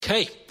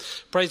Okay,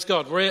 praise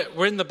God.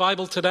 We're in the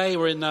Bible today.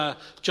 We're in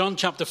John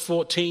chapter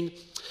 14.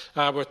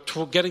 We're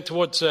getting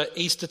towards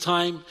Easter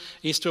time.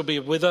 Easter will be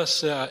with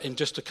us in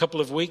just a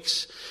couple of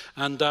weeks.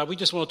 And we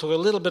just want to talk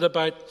a little bit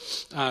about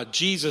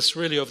Jesus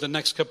really over the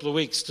next couple of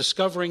weeks.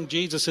 Discovering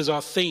Jesus is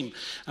our theme.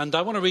 And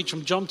I want to read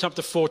from John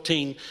chapter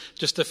 14,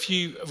 just a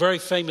few very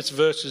famous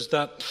verses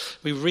that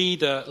we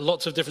read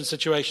lots of different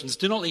situations.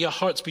 Do not let your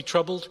hearts be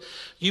troubled.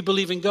 You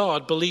believe in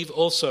God, believe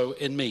also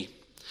in me.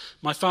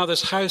 My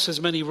Father's house has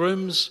many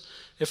rooms.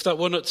 If that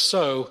were not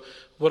so,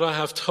 would I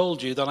have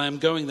told you that I am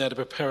going there to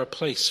prepare a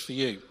place for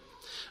you?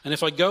 And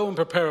if I go and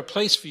prepare a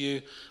place for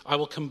you, I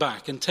will come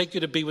back and take you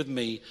to be with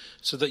me,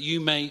 so that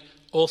you may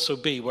also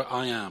be where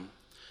I am.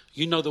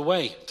 You know the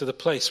way to the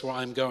place where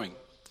I am going.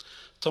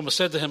 Thomas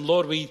said to him,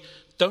 Lord, we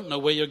don't know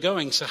where you're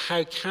going, so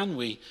how can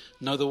we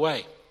know the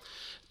way?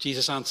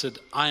 Jesus answered,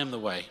 I am the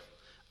way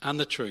and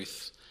the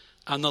truth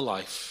and the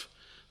life.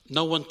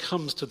 No one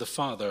comes to the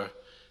Father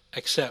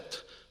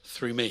except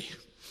through me.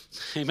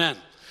 Amen.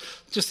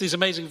 Just these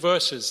amazing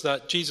verses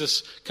that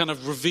Jesus kind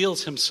of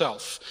reveals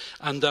himself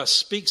and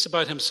speaks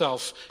about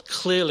himself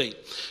clearly.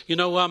 You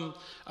know,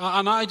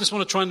 and I just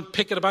want to try and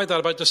pick it about that,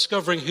 about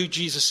discovering who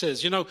Jesus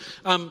is. You know,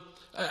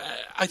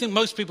 I think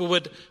most people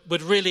would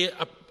really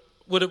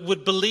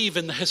would believe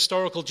in the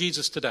historical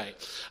Jesus today.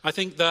 I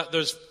think that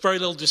there's very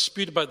little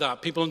dispute about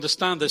that. People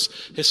understand this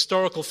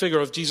historical figure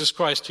of Jesus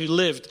Christ who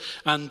lived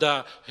and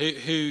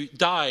who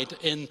died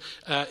in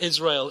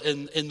Israel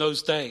in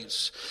those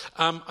days.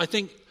 I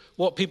think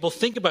what people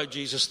think about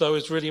Jesus, though,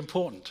 is really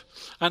important.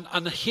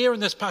 And here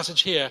in this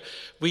passage here,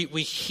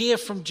 we hear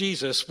from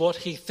Jesus what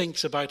he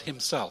thinks about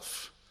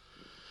himself,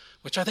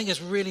 which I think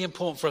is really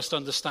important for us to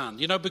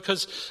understand. You know,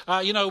 because,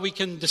 we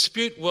can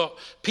dispute what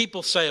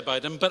people say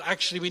about him, but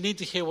actually we need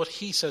to hear what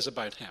he says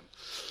about him.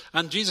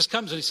 And Jesus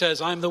comes and he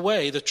says, I am the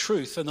way, the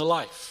truth, and the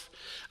life.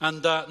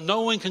 And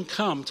no one can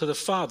come to the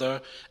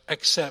Father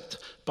except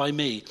by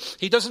me.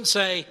 He doesn't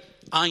say,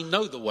 I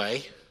know the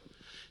way.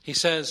 He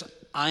says,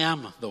 I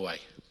am the way.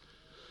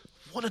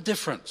 What a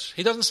difference.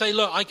 He doesn't say,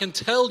 look, I can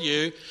tell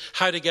you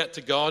how to get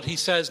to God. He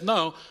says,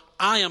 no,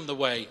 I am the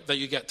way that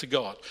you get to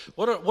God.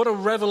 What a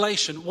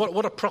revelation,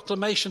 what a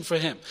proclamation for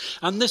him.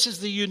 And this is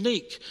the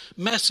unique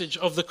message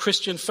of the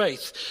Christian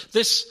faith.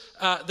 This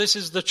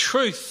is the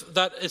truth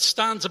that it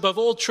stands above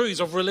all truths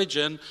of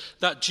religion,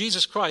 that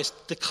Jesus Christ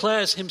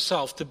declares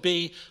himself to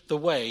be the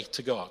way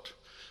to God.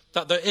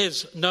 That there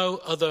is no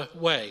other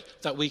way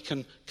that we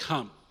can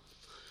come.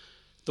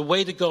 The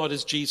way to God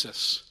is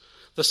Jesus,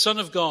 the Son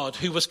of God,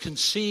 who was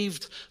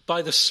conceived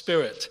by the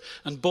Spirit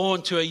and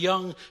born to a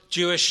young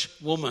Jewish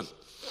woman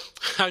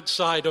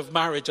outside of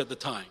marriage at the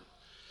time,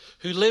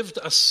 who lived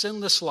a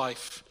sinless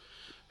life,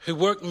 who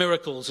worked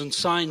miracles and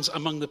signs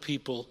among the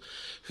people,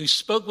 who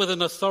spoke with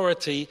an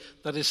authority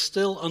that is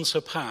still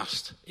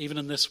unsurpassed, even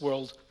in this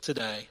world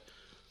today,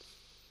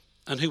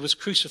 and who was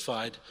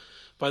crucified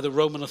by the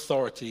Roman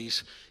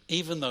authorities,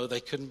 even though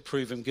they couldn't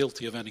prove him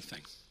guilty of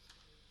anything.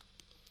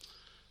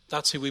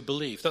 That's who we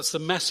believe. That's the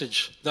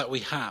message that we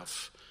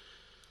have.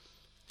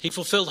 He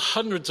fulfilled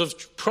hundreds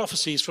of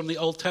prophecies from the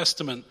Old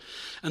Testament,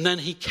 and then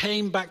he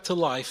came back to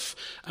life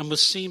and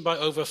was seen by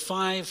over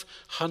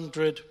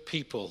 500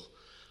 people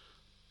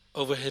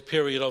over the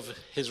period of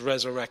his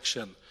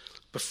resurrection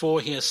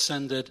before he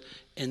ascended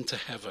into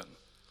heaven.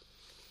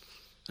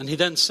 And he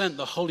then sent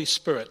the Holy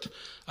Spirit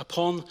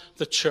upon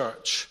the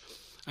church.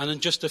 And in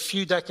just a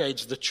few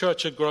decades, the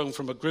church had grown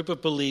from a group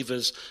of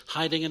believers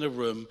hiding in a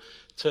room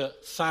to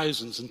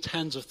thousands and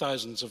tens of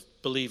thousands of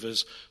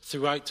believers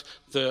throughout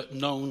the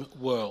known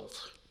world.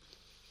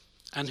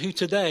 And who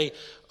today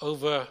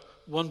over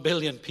 1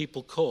 billion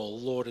people call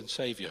Lord and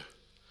Savior.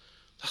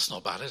 That's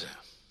not bad, is it?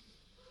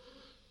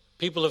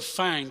 People have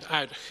found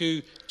out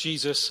who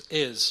Jesus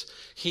is.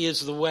 He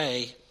is the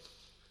way.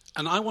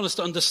 And I want us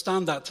to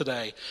understand that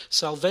today.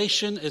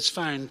 Salvation is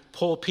found,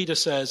 Peter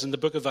says in the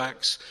book of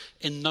Acts,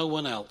 in no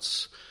one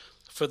else.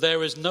 For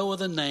there is no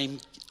other name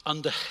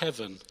under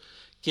heaven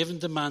given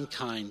to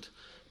mankind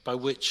by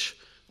which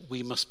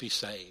we must be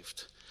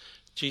saved.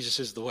 Jesus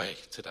is the way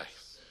today.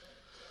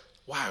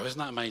 Wow, isn't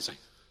that amazing?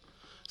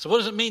 So what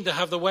does it mean to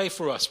have the way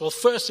for us? Well,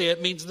 firstly,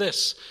 it means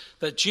this,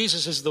 that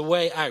Jesus is the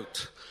way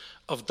out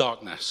of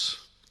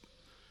darkness.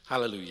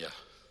 Hallelujah.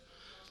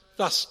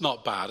 That's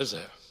not bad, is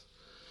it?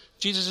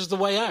 Jesus is the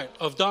way out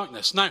of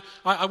darkness. Now,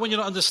 I want you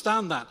to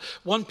understand that.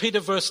 1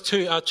 Peter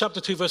chapter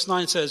 2, verse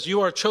 9 says,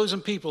 you are a chosen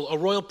people, a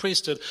royal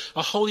priesthood,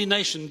 a holy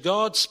nation,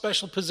 God's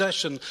special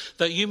possession,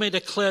 that you may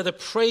declare the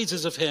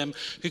praises of him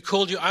who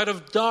called you out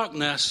of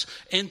darkness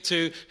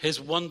into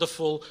his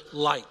wonderful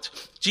light.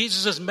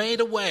 Jesus has made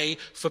a way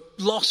for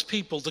lost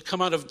people to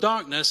come out of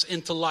darkness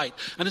into light.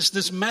 And it's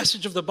this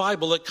message of the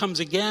Bible that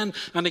comes again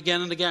and again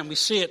and again. We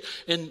see it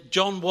in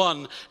John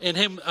 1. In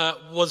him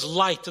was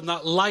light, and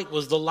that light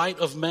was the light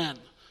of men.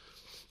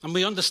 And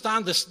we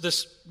understand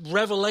this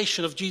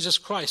revelation of Jesus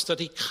Christ, that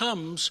he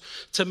comes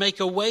to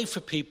make a way for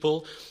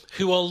people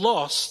who are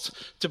lost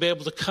to be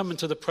able to come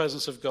into the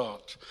presence of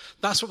God.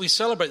 That's what we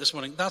celebrate this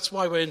morning. That's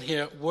why we're in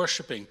here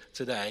worshiping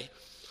today.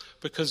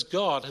 because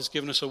God has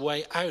given us a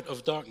way out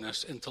of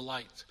darkness into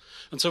light.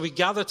 And so we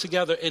gather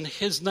together in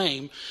his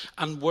name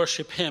and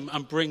worship him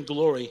and bring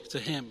glory to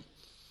him.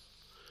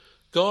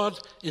 God,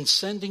 in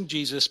sending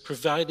Jesus,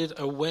 provided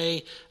a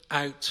way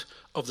out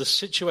of the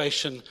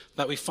situation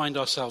that we find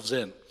ourselves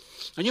in.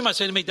 And you might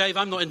say to me, Dave,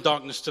 I'm not in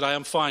darkness today,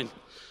 I'm fine.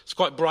 It's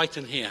quite bright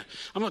in here.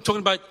 I'm not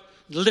talking about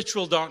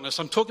literal darkness.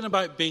 I'm talking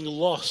about being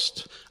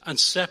lost and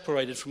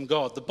separated from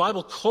God. The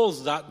Bible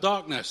calls that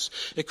darkness.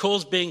 It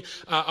calls being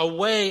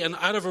away and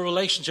out of a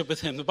relationship with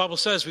him. The Bible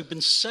says we've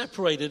been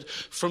separated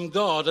from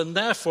God, and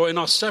therefore in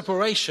our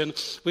separation,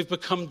 we've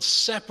become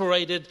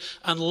separated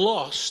and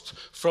lost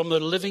from the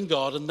living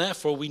God, and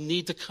therefore we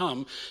need to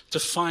come to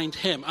find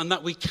him, and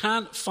that we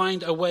can't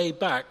find a way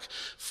back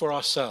for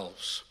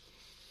ourselves.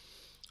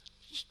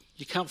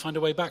 You can't find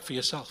a way back for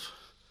yourself.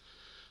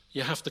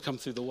 You have to come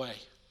through the way.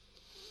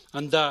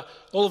 And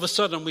all of a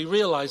sudden we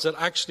realize that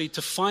actually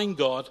to find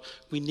God,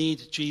 we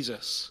need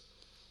Jesus.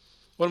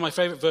 One of my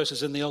favorite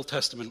verses in the Old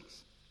Testament,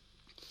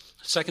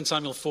 2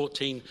 Samuel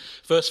 14,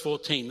 verse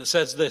 14, that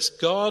says this: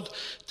 God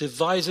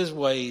devises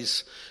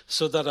ways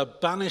so that a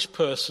banished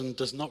person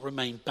does not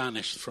remain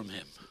banished from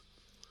him.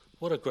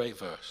 What a great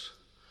verse.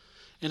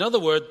 In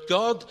other words,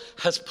 God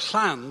has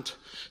planned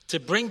to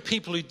bring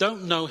people who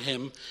don't know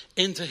him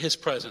into his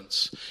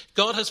presence.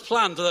 God has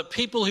planned that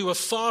people who are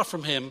far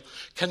from him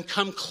can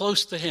come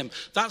close to him.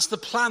 That's the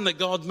plan that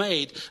God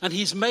made, and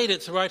he's made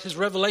it throughout his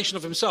revelation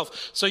of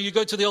himself. So you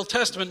go to the Old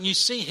Testament and you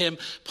see him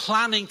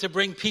planning to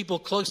bring people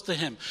close to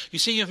him. You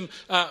see him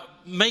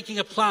making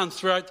a plan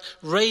throughout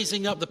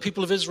raising up the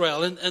people of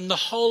Israel. And the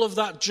whole of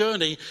that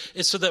journey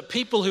is so that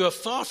people who are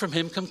far from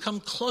him can come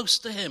close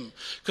to him,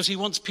 because he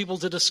wants people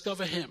to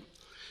discover him.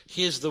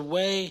 He is the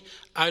way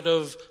out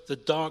of the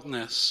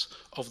darkness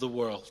of the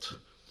world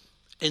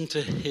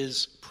into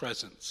his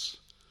presence.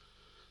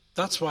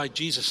 That's why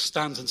Jesus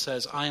stands and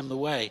says, I am the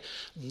way.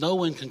 No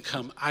one can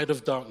come out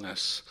of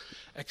darkness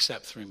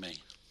except through me.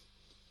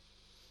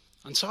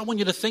 And so I want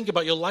you to think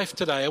about your life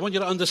today. I want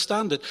you to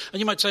understand it. And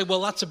you might say,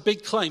 well, that's a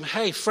big claim.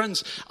 Hey,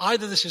 friends,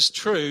 either this is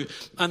true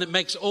and it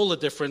makes all the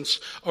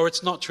difference, or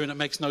it's not true and it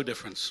makes no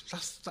difference.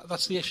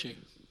 That's the issue.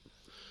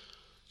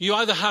 You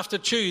either have to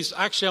choose,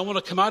 actually, I want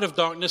to come out of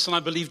darkness and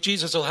I believe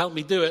Jesus will help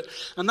me do it.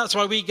 And that's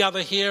why we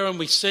gather here and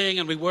we sing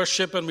and we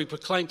worship and we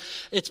proclaim.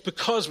 It's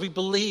because we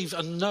believe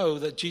and know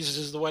that Jesus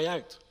is the way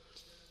out.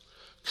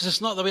 Because it's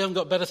not that we haven't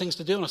got better things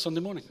to do on a Sunday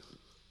morning.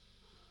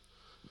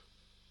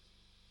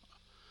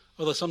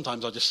 Although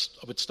sometimes I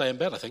would stay in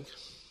bed, I think.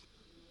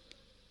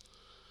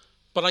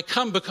 But I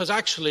come because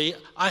actually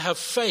I have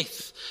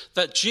faith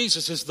that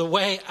Jesus is the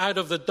way out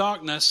of the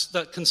darkness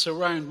that can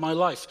surround my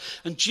life.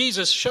 And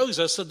Jesus shows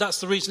us that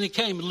that's the reason he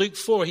came. In Luke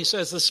 4, he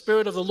says, the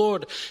Spirit of the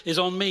Lord is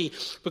on me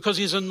because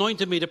he has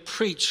anointed me to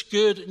preach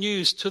good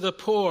news to the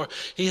poor.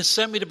 He has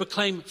sent me to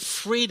proclaim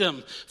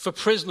freedom for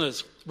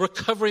prisoners,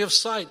 recovery of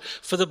sight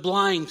for the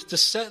blind, to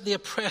set the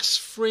oppressed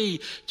free,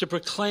 to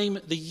proclaim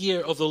the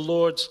year of the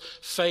Lord's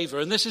favor.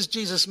 And this is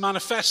Jesus'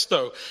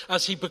 manifesto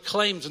as he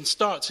proclaims and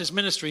starts his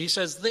ministry. He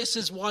says, this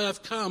is why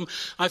I've come.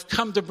 I've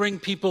come to bring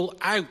people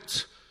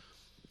out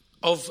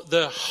of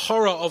the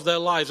horror of their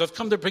lives. I've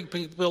come to bring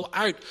people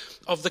out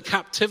of the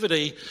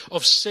captivity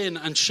of sin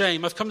and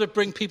shame. I've come to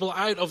bring people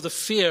out of the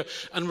fear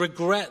and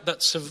regret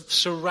that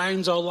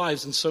surrounds our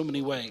lives in so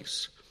many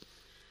ways.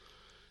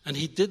 And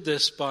he did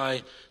this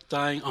by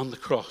dying on the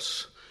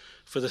cross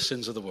for the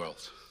sins of the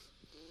world.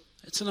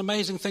 It's an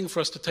amazing thing for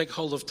us to take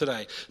hold of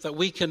today, that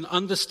we can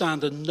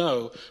understand and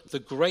know the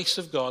grace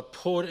of God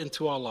poured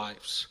into our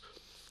lives.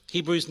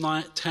 Hebrews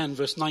 10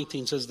 verse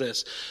 19 says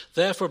this: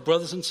 therefore,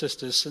 brothers and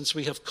sisters, since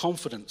we have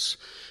confidence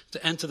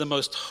to enter the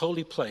most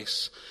holy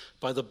place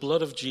by the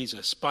blood of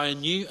Jesus, by a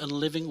new and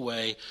living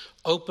way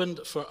opened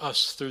for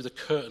us through the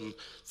curtain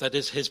that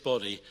is his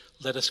body,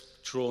 let us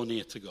draw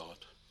near to God.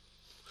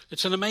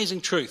 It's an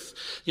amazing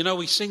truth. You know,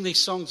 we sing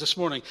these songs this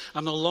morning,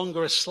 I'm no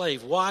longer a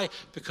slave. Why?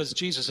 Because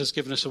Jesus has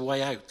given us a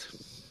way out.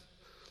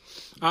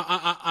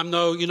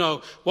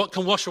 What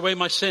can wash away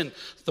my sin?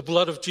 The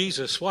blood of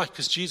Jesus. Why?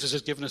 Because Jesus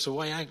has given us a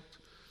way out.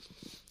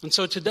 And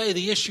so today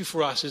the issue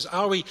for us is,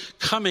 are we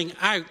coming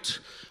out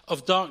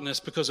of darkness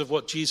because of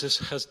what Jesus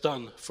has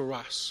done for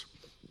us?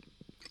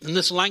 And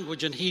this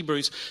language in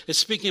Hebrews is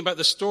speaking about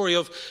the story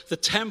of the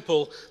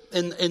temple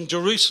in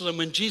Jerusalem.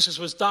 When Jesus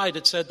was died,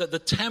 it said that the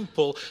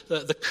temple,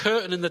 the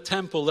curtain in the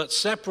temple that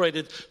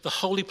separated the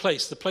holy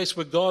place, the place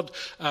where God,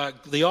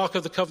 the Ark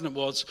of the Covenant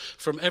was,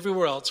 from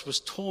everywhere else,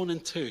 was torn in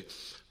two.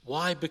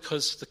 Why?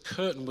 Because the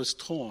curtain was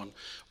torn,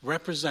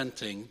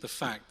 representing the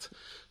fact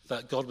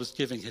that God was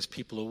giving his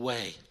people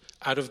away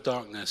out of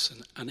darkness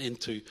and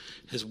into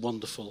his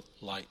wonderful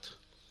light.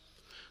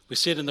 We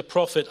see it in the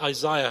prophet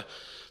Isaiah.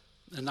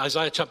 In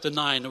Isaiah chapter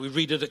 9, we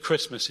read it at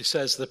Christmas. He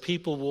says, the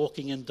people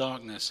walking in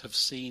darkness have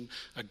seen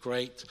a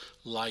great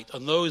light.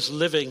 And those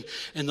living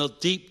in the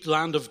deep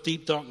land of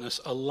deep darkness,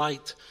 a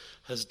light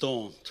has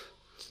dawned.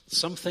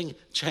 Something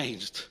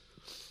changed.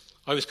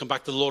 I always come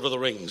back to the Lord of the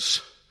Rings,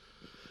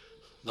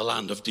 the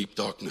land of deep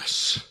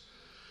darkness.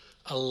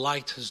 a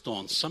light has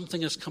dawned.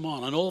 Something has come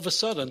on. And all of a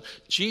sudden,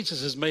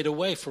 Jesus has made a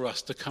way for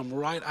us to come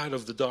right out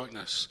of the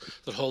darkness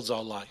that holds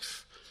our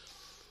life.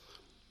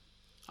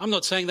 I'm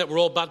not saying that we're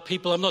all bad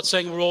people. I'm not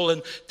saying we're all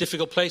in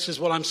difficult places.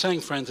 What I'm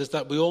saying, friends, is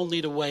that we all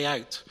need a way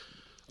out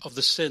of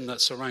the sin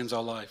that surrounds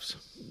our lives.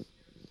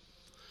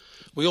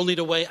 We all need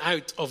a way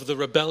out of the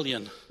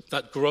rebellion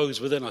that grows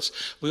within us.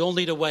 We all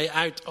need a way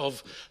out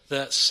of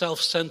the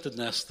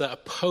self-centeredness that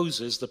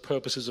opposes the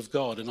purposes of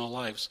God in our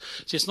lives.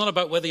 See, it's not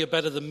about whether you're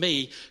better than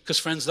me, because,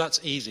 friends, that's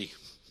easy.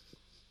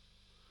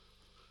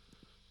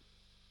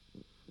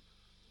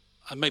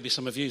 And maybe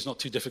some of you, it's not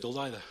too difficult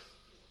either.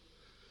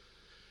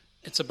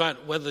 It's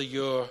about whether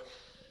you're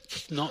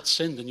not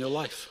sinned in your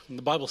life. And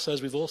the Bible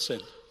says we've all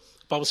sinned.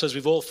 The Bible says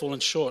we've all fallen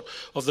short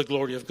of the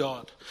glory of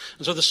God.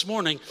 And so this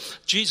morning,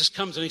 Jesus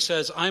comes and he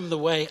says, I'm the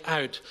way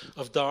out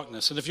of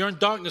darkness. And if you're in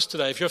darkness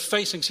today, if you're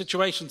facing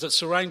situations that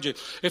surround you,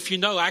 if you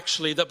know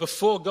actually that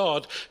before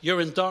God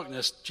you're in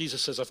darkness,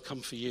 Jesus says, I've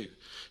come for you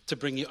to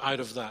bring you out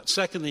of that.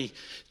 Secondly,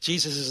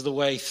 Jesus is the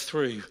way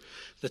through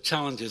the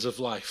challenges of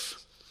life.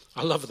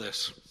 I love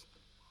this.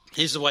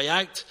 He's the way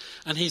out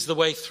and he's the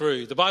way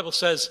through. The Bible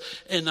says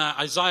in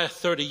Isaiah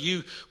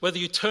 30, whether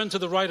you turn to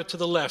the right or to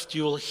the left,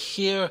 your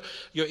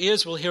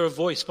ears will hear a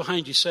voice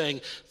behind you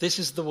saying, this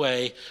is the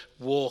way,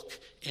 walk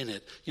in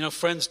it. You know,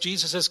 friends,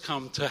 Jesus has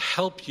come to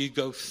help you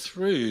go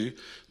through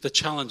the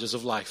challenges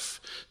of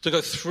life, to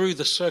go through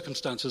the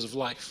circumstances of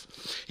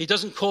life. He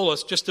doesn't call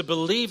us just to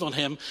believe on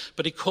him,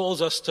 but he calls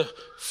us to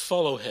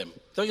follow him.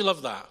 Don't you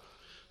love that?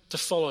 To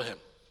follow him.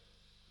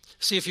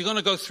 See, if you're going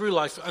to go through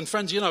life, and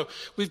friends,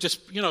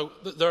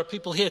 there are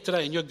people here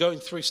today and you're going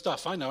through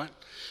stuff. I know it.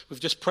 We've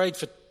just prayed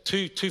for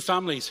two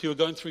families who are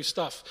going through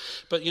stuff.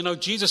 But,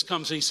 Jesus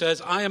comes and he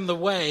says, I am the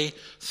way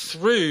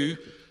through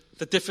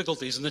the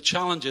difficulties and the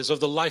challenges of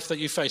the life that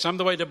you face. I'm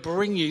the way to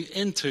bring you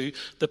into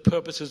the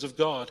purposes of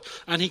God.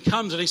 And he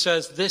comes and he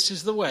says, this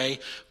is the way,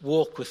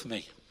 walk with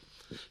me.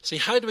 See,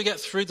 how do we get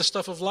through the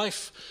stuff of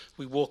life?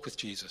 We walk with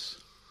Jesus.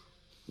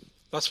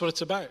 That's what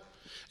it's about.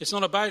 It's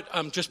not about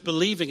just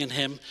believing in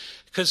him,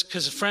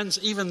 because friends,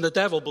 even the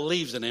devil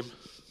believes in him.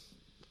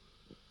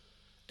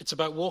 It's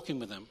about walking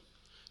with him.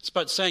 It's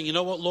about saying, you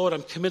know what, Lord,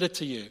 I'm committed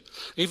to you.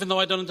 Even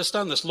though I don't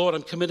understand this, Lord,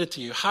 I'm committed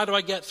to you. How do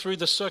I get through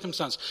this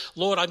circumstance?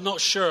 Lord, I'm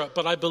not sure,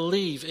 but I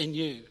believe in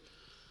you.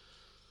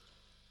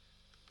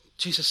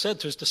 Jesus said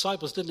to his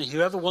disciples, didn't he?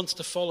 Whoever wants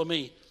to follow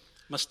me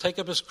must take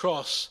up his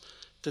cross,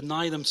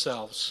 deny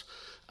themselves,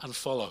 and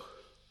follow.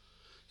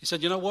 He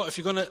said, you know what, if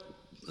you're going to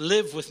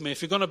live with me,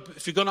 if you're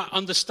going to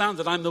understand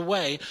that I'm the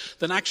way,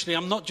 then actually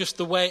I'm not just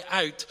the way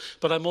out,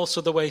 but I'm also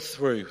the way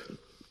through.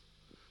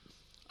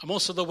 I'm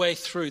also the way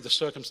through the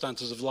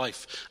circumstances of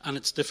life and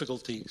its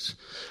difficulties.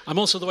 I'm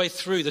also the way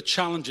through the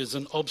challenges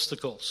and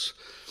obstacles.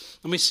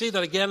 And we see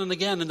that again and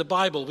again in the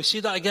Bible. We see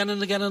that again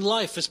and again in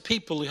life as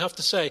people who have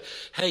to say,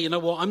 hey, you know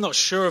what, I'm not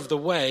sure of the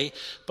way,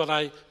 but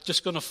I'm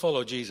just going to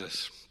follow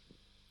Jesus.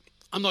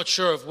 I'm not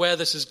sure of where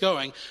this is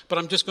going, but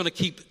I'm just going to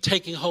keep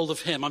taking hold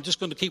of him. I'm just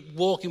going to keep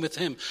walking with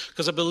him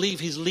because I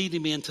believe he's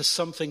leading me into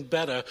something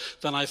better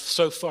than I've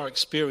so far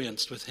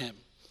experienced with him.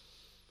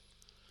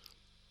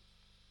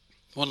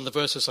 One of the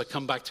verses I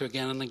come back to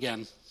again and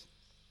again,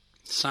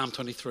 Psalm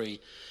 23,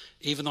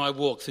 even though I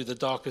walk through the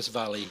darkest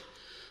valley,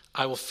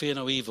 I will fear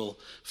no evil,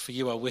 for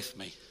you are with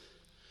me.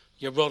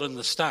 Your rod and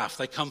the staff,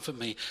 they comfort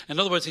me. In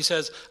other words, he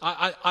says,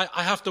 I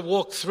have to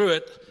walk through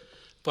it,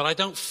 but I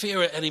don't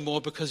fear it anymore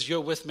because you're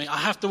with me. I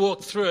have to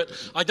walk through it.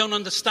 I don't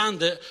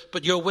understand it,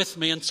 but you're with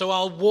me. And so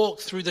I'll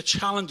walk through the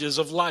challenges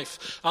of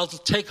life. I'll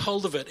take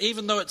hold of it.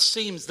 Even though it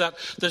seems that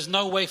there's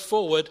no way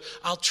forward,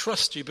 I'll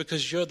trust you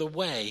because you're the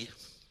way.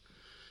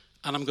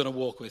 And I'm going to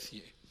walk with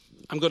you.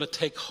 I'm going to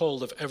take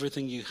hold of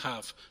everything you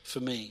have for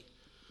me.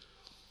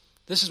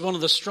 This is one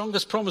of the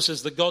strongest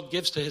promises that God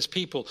gives to his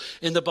people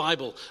in the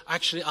Bible.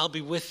 Actually, I'll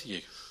be with you.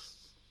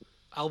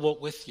 I'll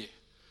walk with you.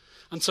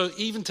 And so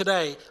even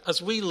today,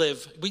 as we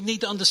live, we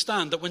need to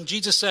understand that when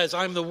Jesus says,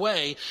 I'm the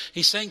way,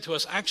 he's saying to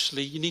us,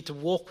 actually, you need to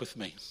walk with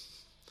me.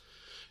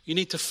 You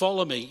need to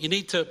follow me. You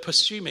need to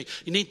pursue me.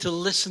 You need to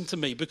listen to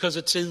me, because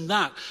it's in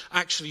that,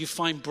 actually, you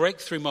find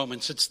breakthrough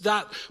moments. It's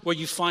that where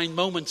you find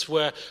moments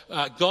where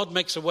God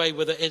makes a way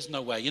where there is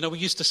no way. You know, we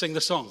used to sing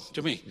the song,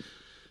 do you mean?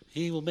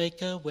 He will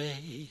make a way.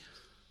 Do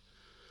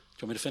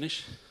you want me to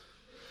finish?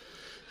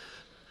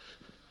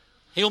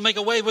 He'll make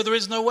a way where there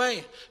is no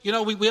way. You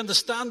know, we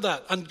understand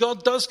that. And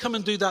God does come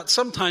and do that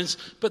sometimes.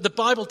 But the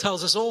Bible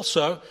tells us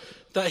also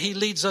that he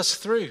leads us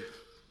through.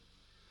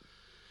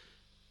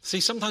 See,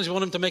 sometimes we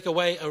want him to make a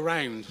way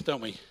around,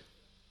 don't we?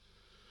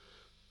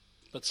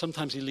 But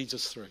sometimes he leads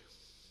us through.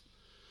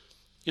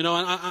 You know,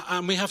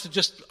 and we have to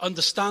just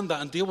understand that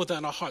and deal with that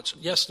in our hearts.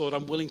 Yes, Lord,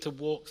 I'm willing to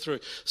walk through.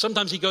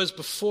 Sometimes he goes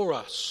before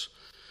us.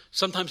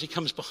 Sometimes he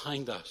comes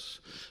behind us,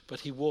 but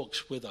he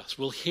walks with us.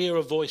 We'll hear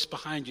a voice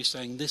behind you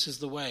saying, this is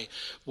the way,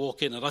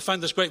 walk in it. I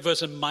find this great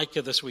verse in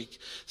Micah this week. It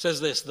says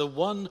this, the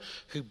one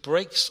who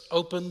breaks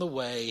open the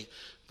way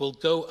will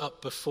go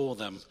up before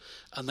them,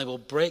 and they will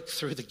break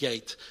through the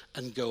gate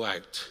and go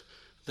out.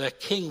 Their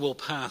king will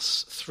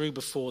pass through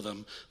before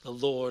them, the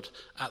Lord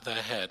at their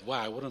head.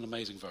 Wow, what an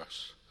amazing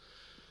verse.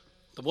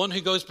 The one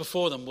who goes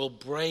before them will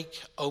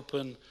break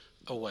open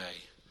a way.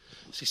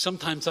 See,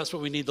 sometimes that's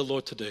what we need the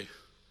Lord to do.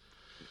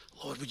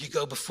 Lord, would you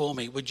go before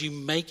me? Would you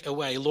make a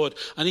way? Lord,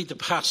 I need to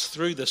pass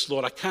through this,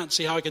 Lord. I can't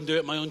see how I can do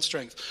it in my own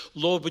strength.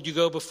 Lord, would you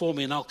go before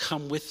me and I'll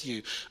come with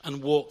you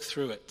and walk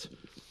through it.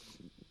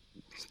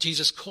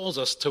 Jesus calls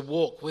us to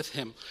walk with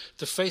him,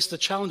 to face the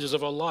challenges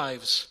of our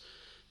lives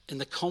in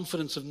the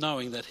confidence of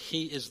knowing that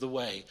he is the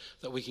way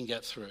that we can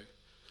get through.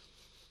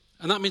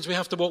 And that means we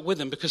have to walk with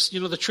him because,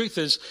 the truth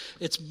is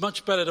it's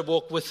much better to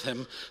walk with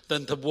him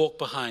than to walk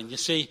behind. You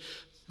see,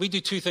 we do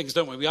two things,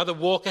 don't we? We either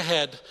walk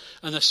ahead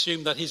and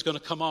assume that he's going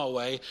to come our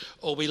way,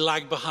 or we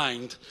lag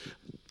behind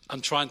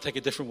and try and take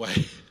a different way.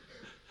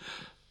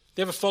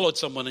 You ever followed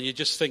someone and you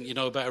just think you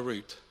know a better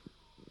route?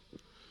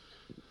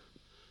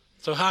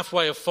 So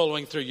halfway of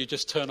following through, you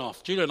just turn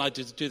off. Julia and I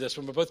do this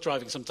when we're both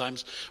driving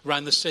sometimes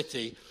around the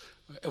city,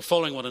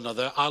 following one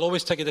another. I'll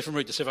always take a different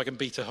route to see if I can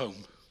beat her home.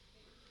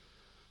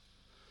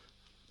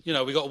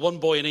 We got one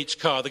boy in each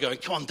car. They're going,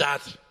 come on,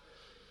 Dad.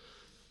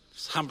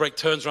 Handbrake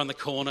turns around the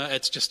corner.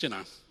 It's just,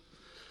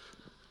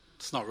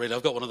 it's not really.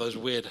 I've got one of those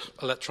weird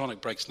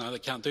electronic brakes now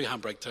that can't do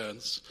handbrake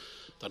turns.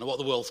 Don't know what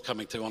the world's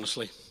coming to,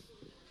 honestly.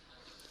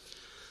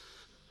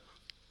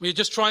 We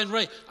just try and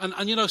rate. And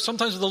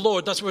sometimes with the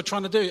Lord, that's what we're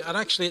trying to do. And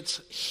actually,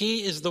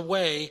 he is the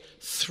way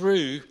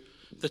through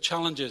the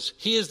challenges.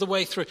 He is the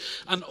way through.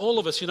 And all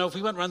of us, if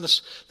we went around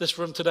this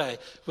room today,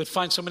 we'd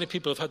find so many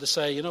people who've had to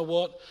say, you know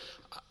what?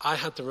 I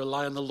had to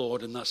rely on the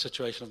Lord in that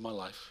situation of my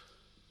life.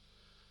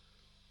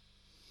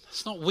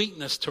 It's not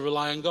weakness to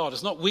rely on God.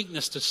 It's not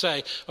weakness to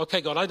say,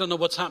 okay, God, I don't know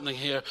what's happening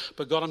here,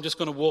 but God, I'm just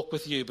going to walk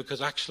with you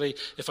because actually,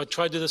 if I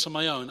try to do this on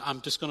my own, I'm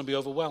just going to be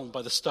overwhelmed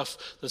by the stuff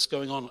that's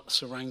going on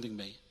surrounding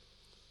me.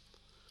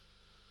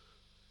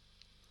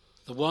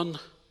 The one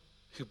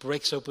who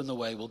breaks open the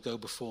way will go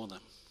before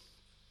them.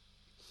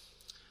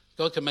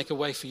 God can make a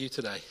way for you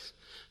today.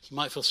 You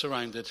might feel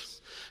surrounded.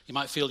 You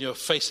might feel you're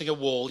facing a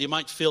wall. You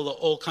might feel that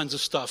all kinds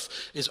of stuff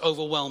is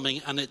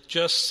overwhelming and it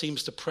just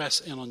seems to press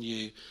in on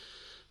you.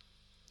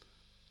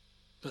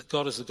 But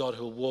God is the God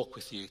who will walk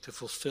with you to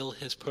fulfill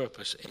his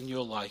purpose in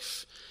your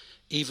life,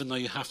 even though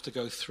you have to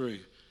go through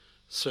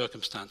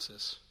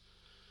circumstances.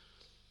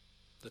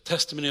 The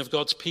testimony of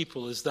God's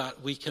people is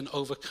that we can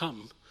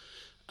overcome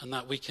and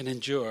that we can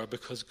endure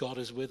because God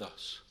is with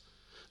us.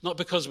 Not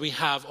because we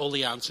have all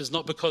the answers,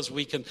 not because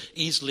we can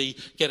easily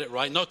get it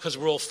right, not because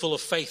we're all full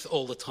of faith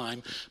all the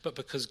time, but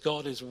because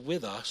God is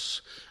with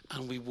us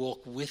and we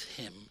walk with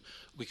him,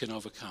 we can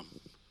overcome.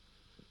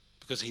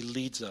 Because he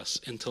leads us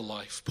into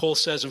life. Paul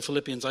says in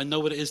Philippians, I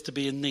know what it is to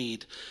be in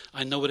need.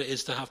 I know what it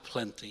is to have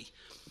plenty.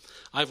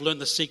 I've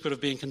learned the secret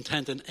of being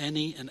content in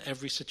any and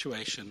every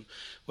situation,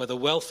 whether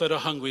well-fed or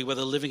hungry,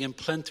 whether living in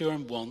plenty or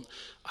in want.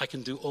 I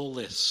can do all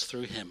this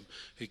through him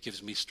who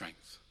gives me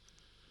strength.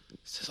 He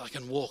says, I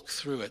can walk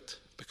through it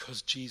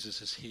because Jesus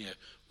is here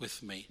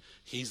with me.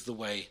 He's the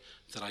way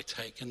that I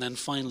take. And then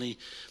finally,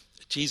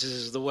 Jesus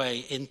is the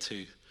way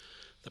into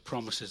the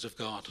promises of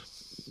God.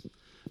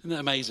 Isn't that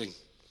amazing?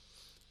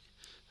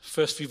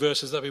 First few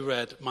verses that we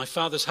read. My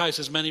Father's house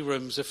has many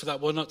rooms. If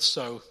that were not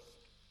so,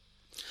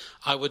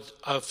 would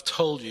I have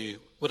told you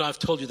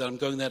that I'm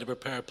going there to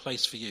prepare a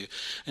place for you.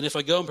 And if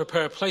I go and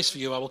prepare a place for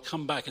you, I will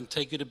come back and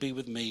take you to be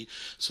with me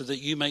so that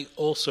you may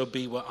also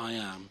be where I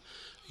am.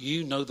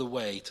 You know the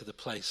way to the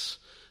place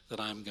that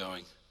I'm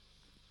going.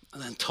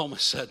 And then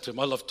Thomas said to him,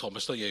 I love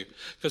Thomas, don't you?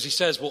 Because he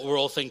says what we're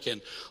all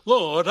thinking.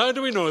 Lord, how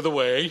do we know the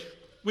way?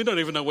 We don't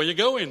even know where you're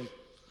going.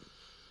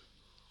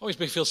 Always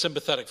feel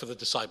sympathetic for the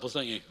disciples,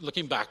 don't you?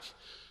 Looking back,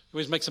 it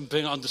always makes them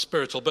being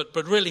under-spiritual, but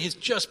really he's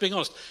just being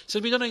honest. He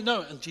said, we don't even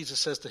know. And Jesus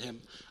says to him,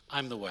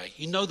 I'm the way.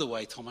 You know the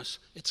way, Thomas.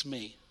 It's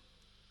me.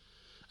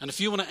 And if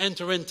you want to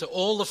enter into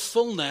all the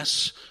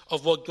fullness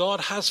of what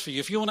God has for you,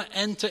 if you want to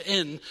enter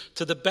in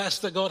to the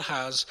best that God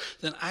has,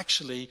 then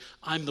actually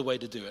I'm the way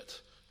to do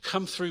it.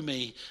 Come through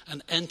me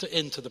and enter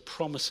into the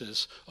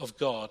promises of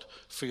God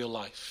for your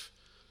life.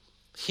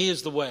 He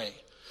is the way.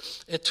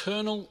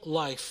 Eternal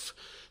life.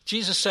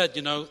 Jesus said,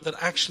 that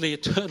actually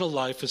eternal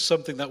life is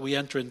something that we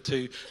enter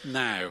into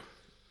now.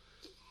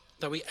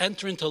 That we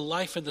enter into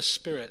life in the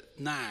Spirit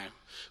now.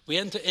 We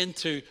enter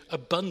into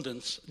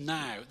abundance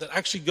now. That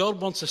actually God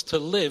wants us to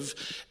live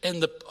in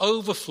the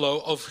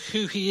overflow of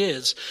who he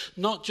is.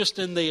 Not just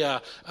in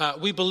the,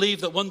 we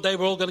believe that one day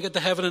we're all going to get to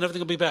heaven and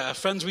everything will be better.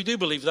 Friends, we do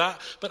believe that.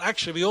 But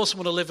actually we also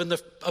want to live in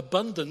the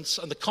abundance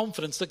and the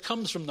confidence that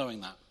comes from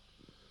knowing that.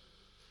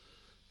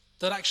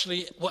 That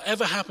actually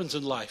whatever happens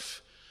in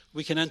life,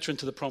 we can enter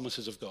into the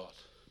promises of God.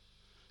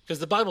 Because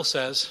the Bible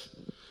says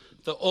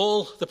that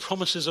all the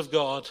promises of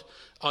God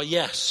are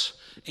yes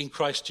in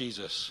Christ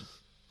Jesus.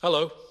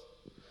 Hello?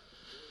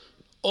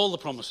 All the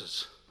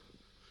promises.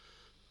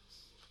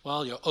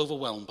 Well, you're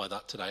overwhelmed by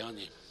that today, aren't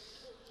you?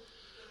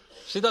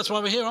 See, that's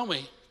why we're here, aren't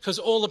we? Because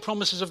all the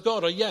promises of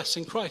God are yes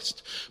in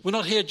Christ. We're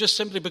not here just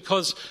simply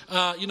because,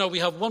 we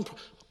have one.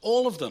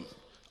 All of them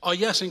our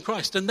yes in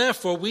Christ. And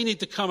therefore, we need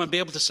to come and be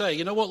able to say,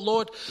 you know what,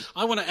 Lord,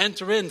 I want to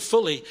enter in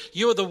fully.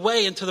 You are the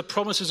way into the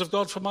promises of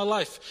God for my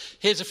life.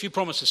 Here's a few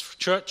promises for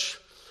church.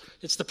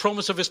 It's the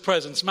promise of his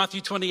presence,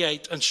 Matthew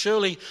 28, and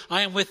surely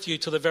I am with you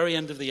to the very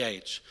end of the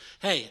age.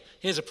 Hey,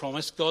 here's a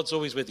promise. God's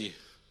always with you.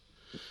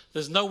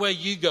 There's nowhere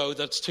you go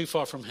that's too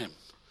far from him.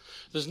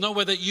 There's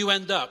nowhere that you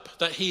end up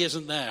that he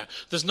isn't there.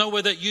 There's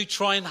nowhere that you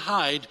try and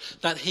hide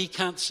that he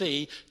can't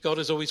see. God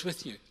is always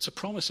with you. It's a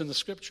promise in the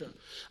scripture.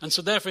 And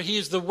so therefore he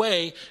is the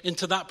way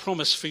into that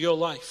promise for your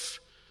life.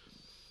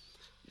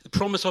 The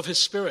promise of his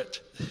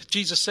Spirit.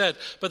 Jesus said,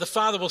 but the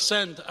Father will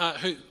send,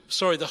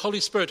 the Holy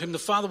Spirit, whom the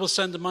Father will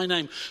send in my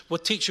name, will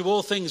teach you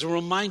all things and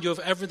remind you of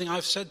everything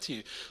I've said to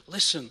you.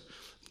 Listen,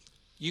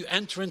 you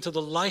enter into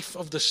the life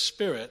of the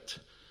Spirit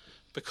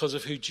because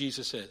of who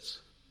Jesus is.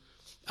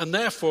 And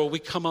therefore, we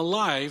come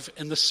alive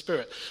in the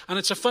Spirit. And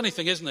it's a funny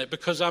thing, isn't it?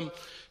 Because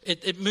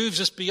it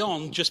moves us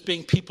beyond just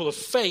being people of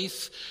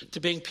faith to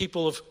being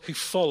people who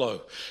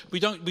follow. We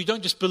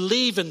don't just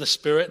believe in the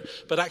Spirit,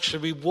 but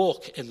actually we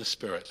walk in the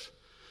Spirit.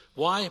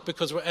 Why?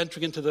 Because we're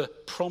entering into the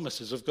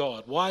promises of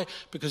God. Why?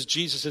 Because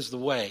Jesus is the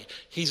way.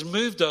 He's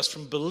moved us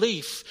from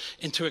belief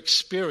into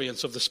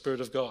experience of the Spirit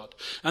of God.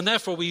 And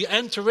therefore we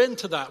enter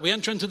into that. We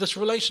enter into this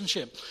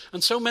relationship.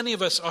 And so many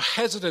of us are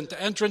hesitant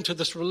to enter into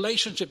this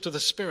relationship to the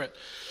Spirit.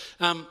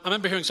 I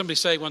remember hearing somebody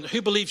say,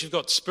 who believes you've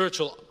got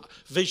spiritual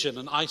vision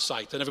and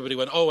eyesight? And everybody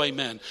went, oh,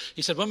 amen.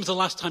 He said, when was the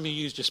last time you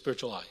used your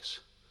spiritual eyes?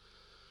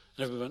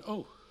 And everybody went,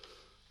 oh.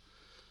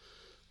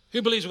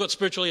 Who believes you've got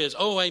spiritual ears?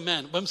 Oh,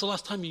 amen. When was the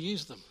last time you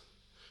used them?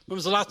 When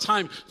was the last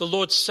time the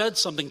Lord said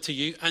something to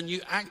you and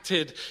you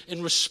acted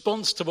in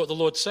response to what the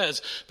Lord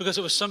says? Because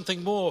it was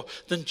something more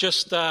than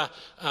just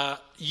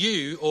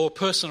you or a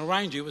person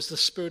around you. It was the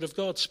Spirit of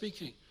God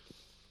speaking.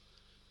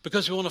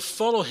 Because we want to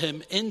follow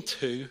him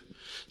into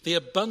the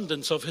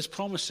abundance of his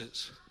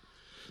promises.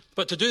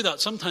 But to do that,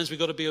 sometimes we've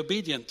got to be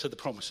obedient to the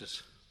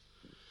promises.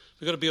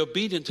 We've got to be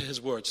obedient to his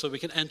word so we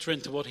can enter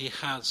into what he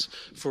has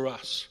for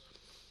us.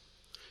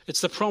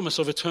 It's the promise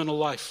of eternal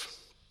life.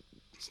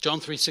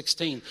 John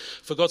 3:16,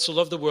 for God so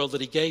loved the world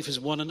that he gave his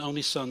one and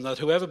only Son, that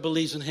whoever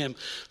believes in him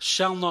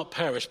shall not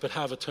perish but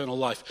have eternal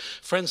life.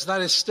 Friends,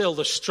 that is still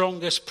the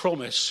strongest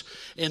promise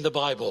in the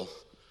Bible.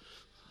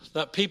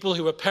 That people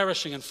who are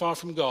perishing and far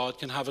from God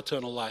can have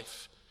eternal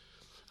life.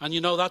 And you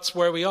know that's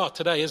where we are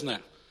today, isn't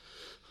it?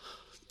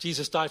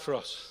 Jesus died for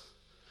us,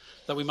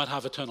 that we might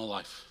have eternal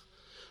life.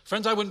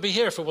 Friends, I wouldn't be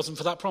here if it wasn't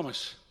for that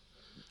promise.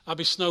 I'd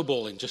be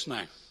snowballing just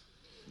now.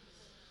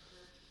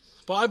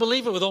 But I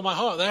believe it with all my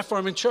heart. Therefore,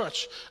 I'm in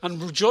church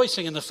and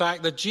rejoicing in the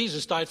fact that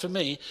Jesus died for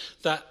me,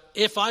 that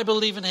if I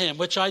believe in him,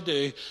 which I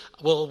do,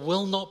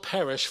 will not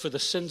perish for the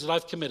sins that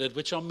I've committed,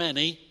 which are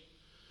many,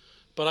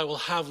 but I will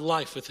have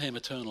life with him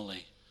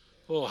eternally.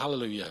 Oh,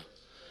 hallelujah.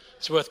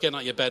 It's worth getting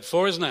out of your bed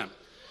for, isn't it?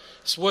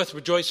 It's worth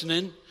rejoicing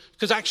in.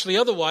 Because actually,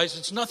 otherwise,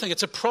 it's nothing.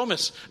 It's a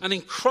promise. And in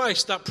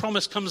Christ, that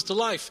promise comes to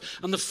life.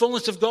 And the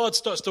fullness of God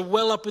starts to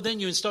well up within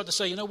you and start to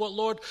say, you know what,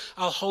 Lord,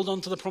 I'll hold on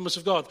to the promise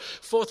of God.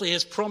 Fourthly,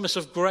 his promise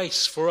of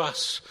grace for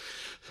us.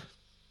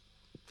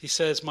 He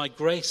says, my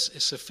grace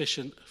is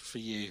sufficient for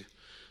you,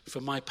 for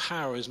my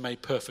power is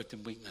made perfect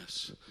in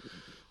weakness.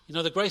 You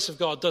know, the grace of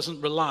God doesn't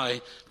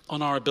rely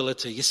on our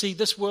ability. You see,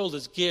 this world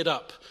is geared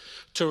up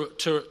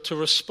to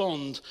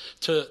respond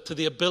to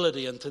the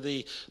ability and to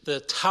the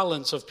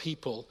talents of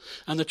people.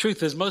 And the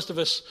truth is, most of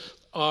us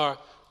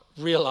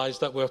realize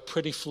that we're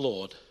pretty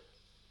flawed.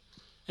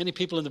 Any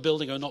people in the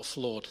building are not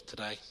flawed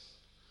today?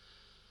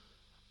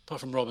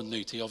 Apart from Robin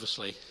Newty,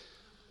 obviously,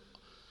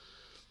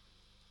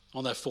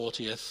 on their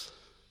 40th.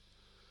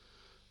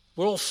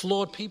 We're all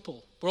flawed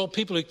people. We're all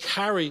people who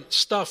carry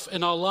stuff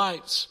in our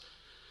lives.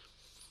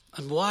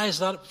 And why is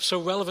that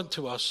so relevant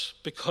to us?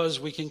 Because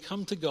we can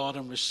come to God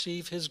and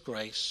receive his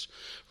grace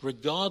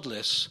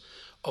regardless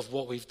of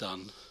what we've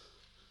done,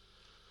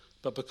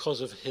 but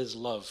because of his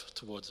love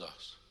towards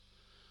us.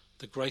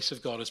 The grace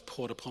of God is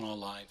poured upon our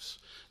lives.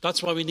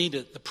 That's why we need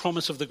it, the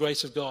promise of the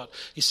grace of God.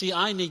 You see,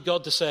 I need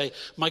God to say,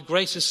 my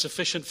grace is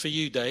sufficient for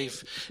you,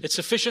 Dave. It's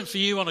sufficient for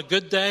you on a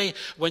good day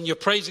when you're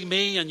praising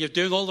me and you're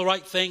doing all the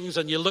right things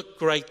and you look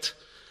great.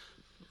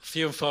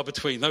 Few and far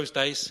between those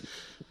days.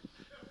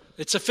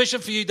 It's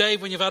sufficient for you,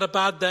 Dave, when you've had a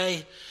bad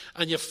day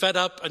and you're fed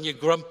up and you're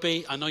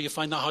grumpy. I know you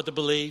find that hard to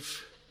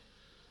believe.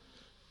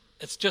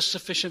 It's just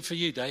sufficient for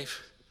you, Dave,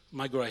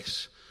 my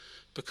grace.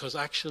 Because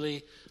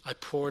actually, I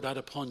pour it out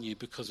upon you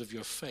because of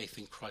your faith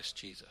in Christ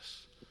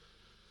Jesus.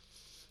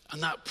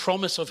 And that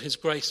promise of his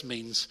grace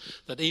means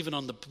that even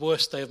on the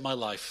worst day of my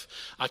life,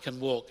 I can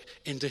walk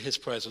into his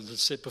presence and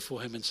sit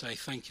before him and say,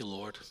 thank you,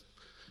 Lord,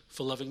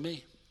 for loving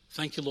me.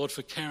 Thank you, Lord,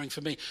 for caring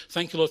for me.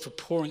 Thank you, Lord, for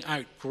pouring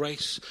out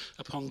grace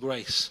upon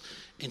grace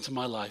into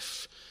my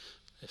life.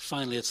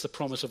 Finally, it's the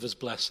promise of his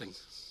blessing.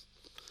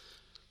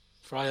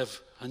 For I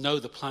know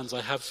the plans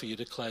I have for you,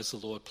 declares the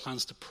Lord,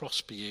 plans to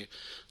prosper you,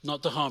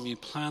 not to harm you,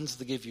 plans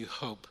to give you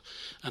hope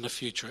and a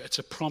future. It's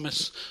a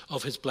promise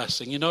of his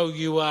blessing. You know,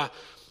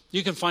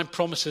 you can find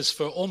promises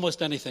for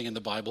almost anything in the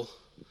Bible.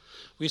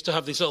 We used to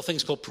have these little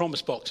things called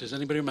promise boxes.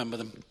 Anybody remember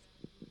them?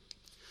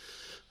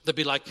 They'd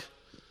be like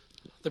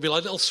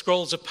little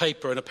scrolls of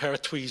paper and a pair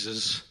of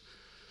tweezers.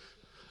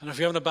 And if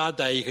you're having a bad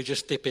day, you could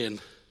just dip in.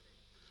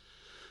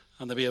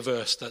 And there'd be a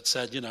verse that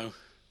said, you know,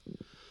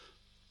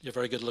 you're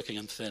very good looking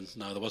and thin.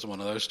 No, there wasn't one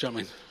of those. Do you know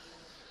what I mean?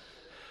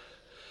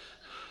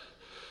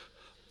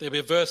 There'd be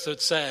a verse that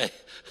would say,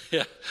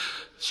 yeah.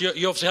 So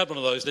you obviously had one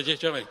of those, did you?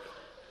 Do you know what I mean?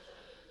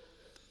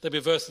 There'd be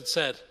a verse that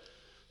said,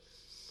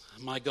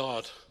 my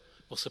God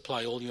will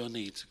supply all your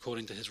needs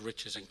according to his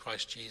riches in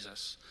Christ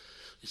Jesus.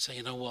 You'd say,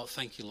 you know what?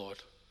 Thank you, Lord.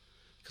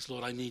 Because,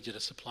 Lord, I need you to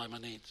supply my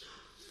needs.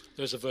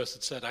 There was a verse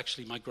that said,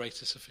 actually, my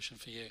grace is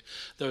sufficient for you.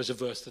 There was a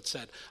verse that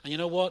said, and you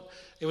know what?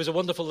 It was a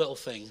wonderful little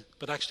thing,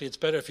 but actually it's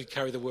better if you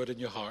carry the word in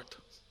your heart.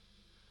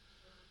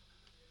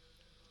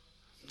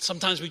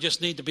 Sometimes we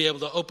just need to be able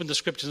to open the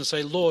scriptures and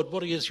say, Lord,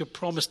 what is your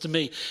promise to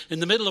me? In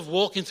the middle of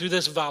walking through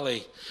this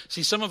valley.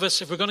 See, some of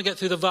us, if we're going to get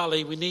through the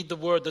valley, we need the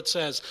word that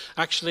says,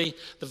 actually,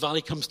 the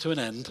valley comes to an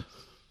end.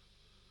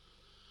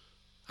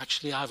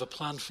 Actually, I have a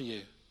plan for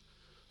you.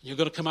 You're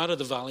going to come out of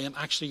the valley and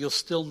actually you'll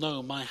still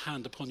know my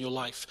hand upon your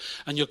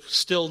life. And you'll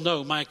still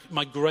know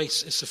my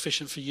grace is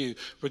sufficient for you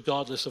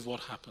regardless of what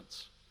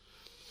happens.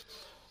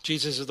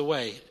 Jesus is the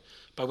way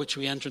by which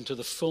we enter into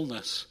the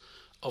fullness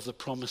of the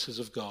promises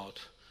of God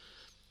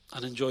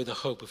and enjoy the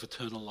hope of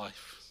eternal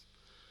life.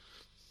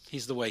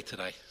 He's the way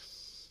today.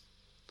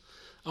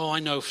 Oh,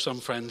 I know some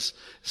friends.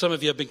 Some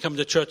of you have been coming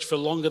to church for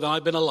longer than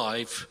I've been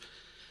alive.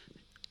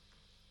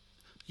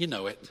 You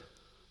know it.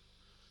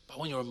 But I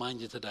want to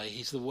remind you today,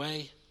 he's the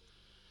way.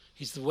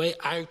 He's the way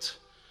out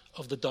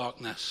of the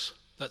darkness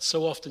that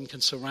so often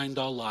can surround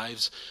our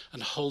lives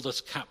and hold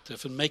us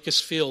captive and make us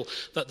feel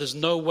that there's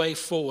no way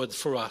forward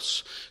for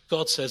us.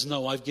 God says,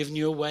 no, I've given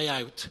you a way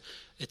out.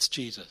 It's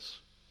Jesus.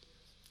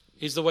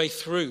 He's the way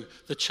through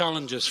the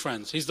challenges,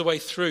 friends. He's the way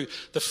through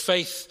the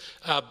faith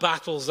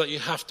battles that you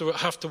have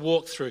to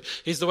walk through.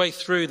 He's the way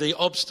through the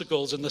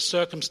obstacles and the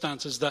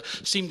circumstances that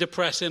seem to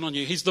press in on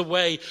you. He's the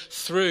way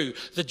through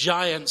the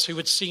giants who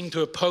would seem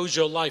to oppose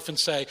your life and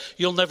say,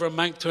 you'll never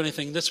amount to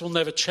anything. This will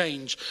never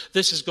change.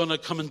 This is going to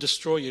come and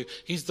destroy you.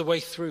 He's the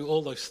way through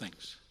all those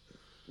things.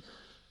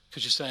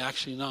 Because you say,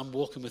 actually, no, I'm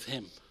walking with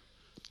him.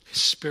 His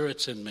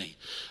Spirit's in me.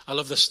 I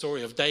love the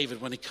story of David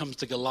when he comes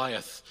to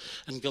Goliath.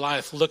 And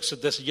Goliath looks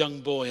at this young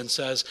boy and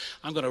says,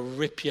 I'm going to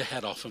rip your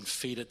head off and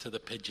feed it to the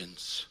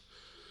pigeons.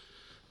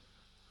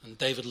 And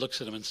David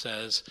looks at him and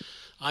says,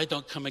 I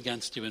don't come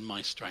against you in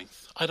my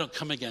strength. I don't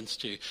come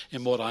against you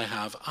in what I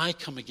have. I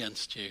come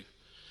against you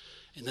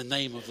in the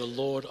name of the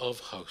Lord of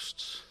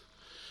hosts.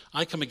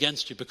 I come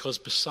against you because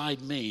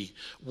beside me,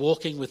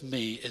 walking with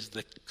me, is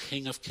the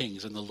King of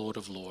kings and the Lord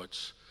of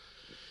lords.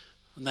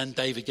 And then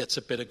David gets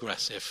a bit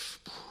aggressive.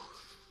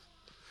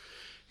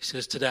 He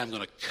says, today I'm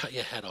going to cut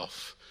your head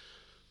off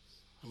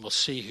and we'll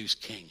see who's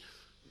king.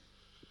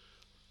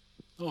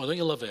 Oh, don't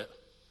you love it?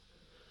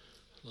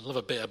 Love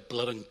a bit of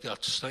blood and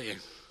guts, don't you?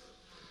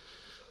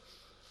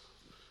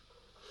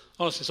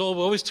 Honestly,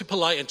 we're always too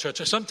polite in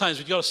church. Sometimes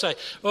we've got to say,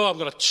 oh, I'm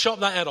going to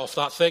chop that head off,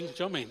 that thing. Do you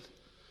know what I mean?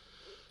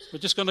 We're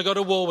just going to go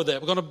to war with it.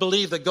 We're going to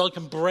believe that God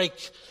can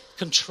break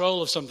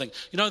control of something.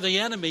 You know, the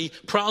enemy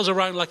prowls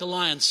around like a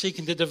lion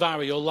seeking to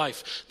devour your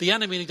life. The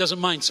enemy, he doesn't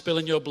mind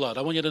spilling your blood.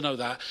 I want you to know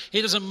that.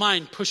 He doesn't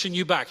mind pushing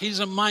you back. He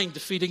doesn't mind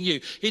defeating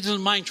you. He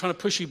doesn't mind trying to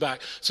push you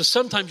back. So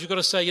sometimes you've got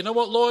to say, you know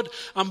what, Lord,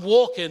 I'm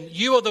walking.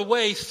 You are the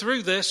way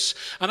through this.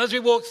 And as we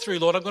walk through,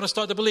 Lord, I'm going to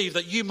start to believe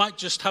that you might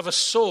just have a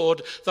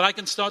sword that I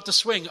can start to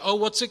swing. Oh,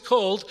 what's it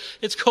called?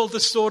 It's called the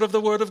sword of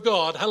the word of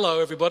God. Hello,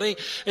 everybody.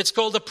 It's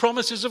called the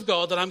promises of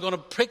God that I'm going to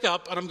pick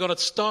up and I'm going to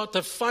start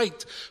to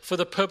fight for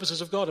the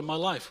purposes of God in my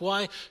life.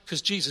 Why?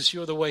 Because Jesus,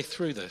 you're the way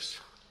through this.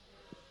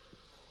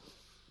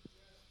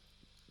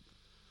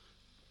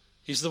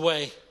 He's the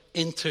way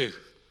into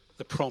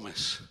the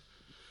promise.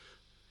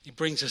 He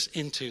brings us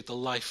into the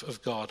life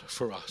of God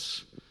for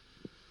us.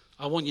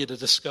 I want you to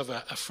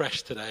discover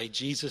afresh today,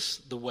 Jesus,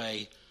 the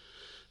way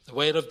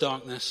out of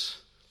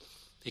darkness.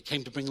 He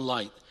came to bring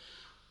light,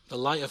 the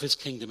light of his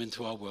kingdom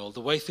into our world,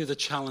 the way through the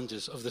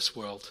challenges of this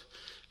world.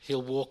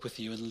 He'll walk with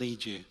you and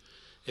lead you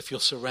if you'll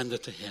surrender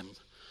to him.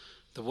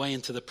 The way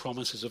into the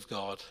promises of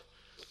God.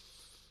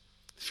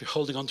 If you're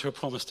holding on to a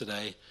promise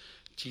today,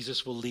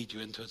 Jesus will lead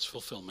you into its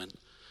fulfillment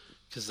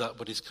because that's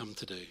what he's come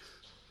to do.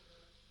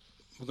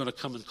 We're going to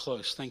come and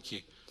close. Thank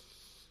you.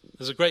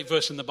 There's a great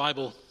verse in the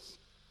Bible.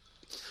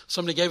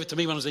 Somebody gave it to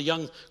me when I was a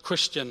young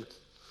Christian.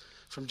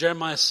 From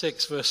Jeremiah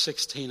 6, verse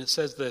 16. It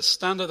says this,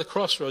 stand at the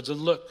crossroads and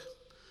look.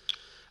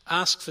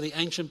 Ask for the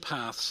ancient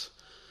paths.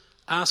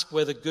 Ask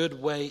where the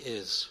good way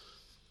is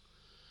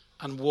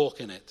and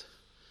walk in it.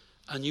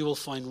 And you will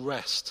find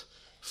rest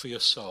for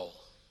your soul.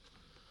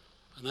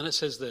 And then it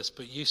says this,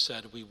 but you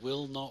said, we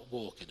will not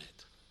walk in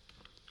it.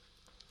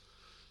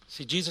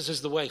 See, Jesus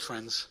is the way,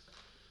 friends.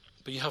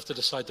 But you have to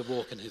decide to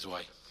walk in his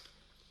way.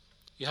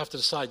 You have to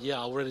decide,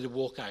 yeah, I'm ready to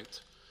walk out.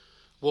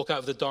 Walk out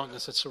of the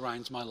darkness that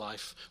surrounds my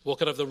life.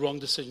 Walk out of the wrong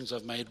decisions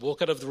I've made.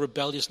 Walk out of the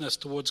rebelliousness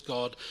towards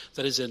God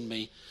that is in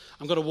me.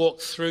 I'm going to walk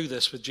through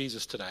this with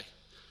Jesus today.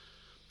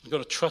 I'm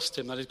going to trust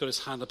him that he's got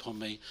his hand upon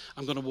me.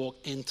 I'm going to walk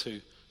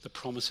into the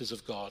promises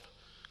of God.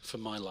 for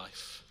my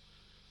life.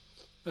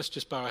 Let's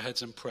just bow our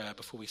heads in prayer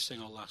before we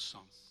sing our last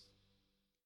song.